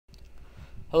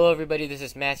Hello everybody, this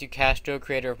is Matthew Castro,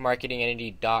 creator of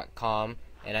MarketingEntity.com,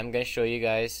 and I'm going to show you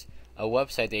guys a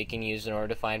website that you can use in order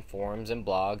to find forums and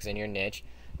blogs in your niche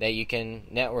that you can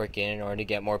network in order to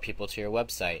get more people to your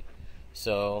website.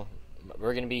 So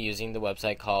we're going to be using the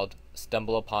website called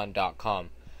StumbleUpon.com.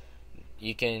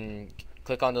 You can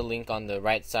click on the link on the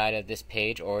right side of this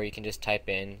page, or you can just type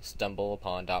in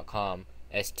StumbleUpon.com,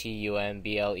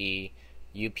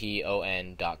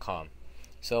 StumbleUpon.com.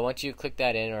 So once you click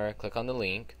that in, or click on the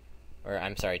link, or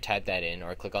I'm sorry, type that in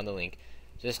or click on the link,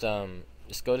 just go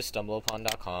to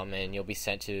StumbleUpon.com and you'll be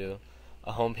sent to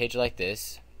a home page like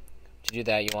this. To do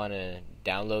that, you want to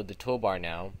download the toolbar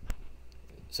now.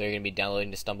 So you're going to be downloading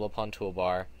the StumbleUpon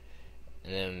toolbar,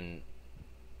 and then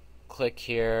click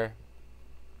here.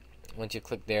 Once you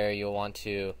click there, you'll want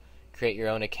to create your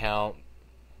own account,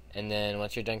 and then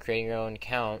once you're done creating your own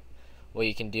account, what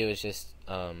you can do is just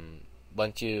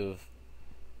once you've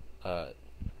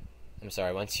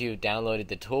once you downloaded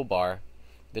the toolbar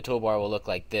will look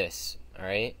like this,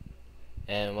 alright?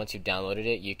 And once you've downloaded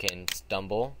it, you can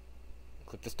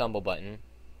click the stumble button,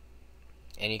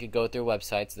 and you could go through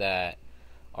websites that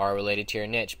are related to your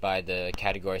niche by the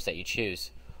categories that you choose.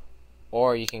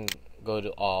 Or you can go to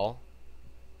all,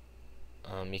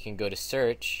 you can go to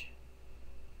search,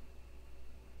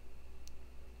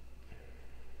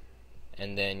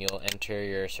 and then you'll enter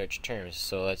your search terms.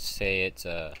 So let's say it's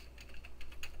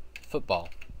football.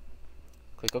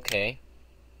 Click OK,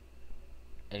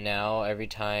 and now every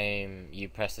time you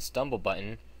press the stumble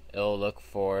button, it'll look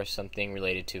for something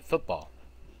related to football.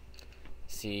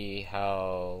 See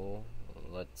how?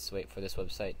 Let's wait for this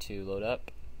website to load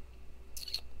up.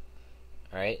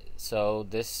 Alright, so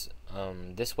this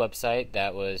website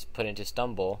that was put into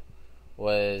Stumble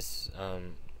was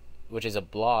which is a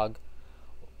blog,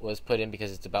 was put in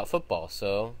because it's about football.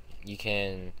 So you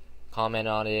can comment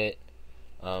on it,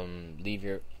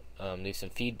 leave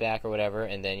some feedback or whatever,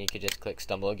 and then you could just click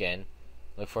stumble again,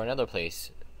 look for another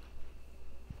place.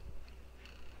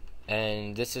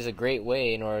 And this is a great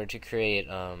way in order to create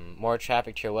more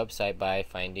traffic to your website by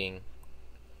finding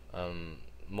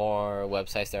more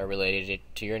websites that are related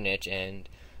to your niche and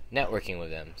networking with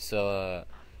them. So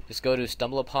just go to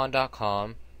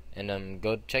StumbleUpon.com and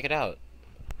go check it out.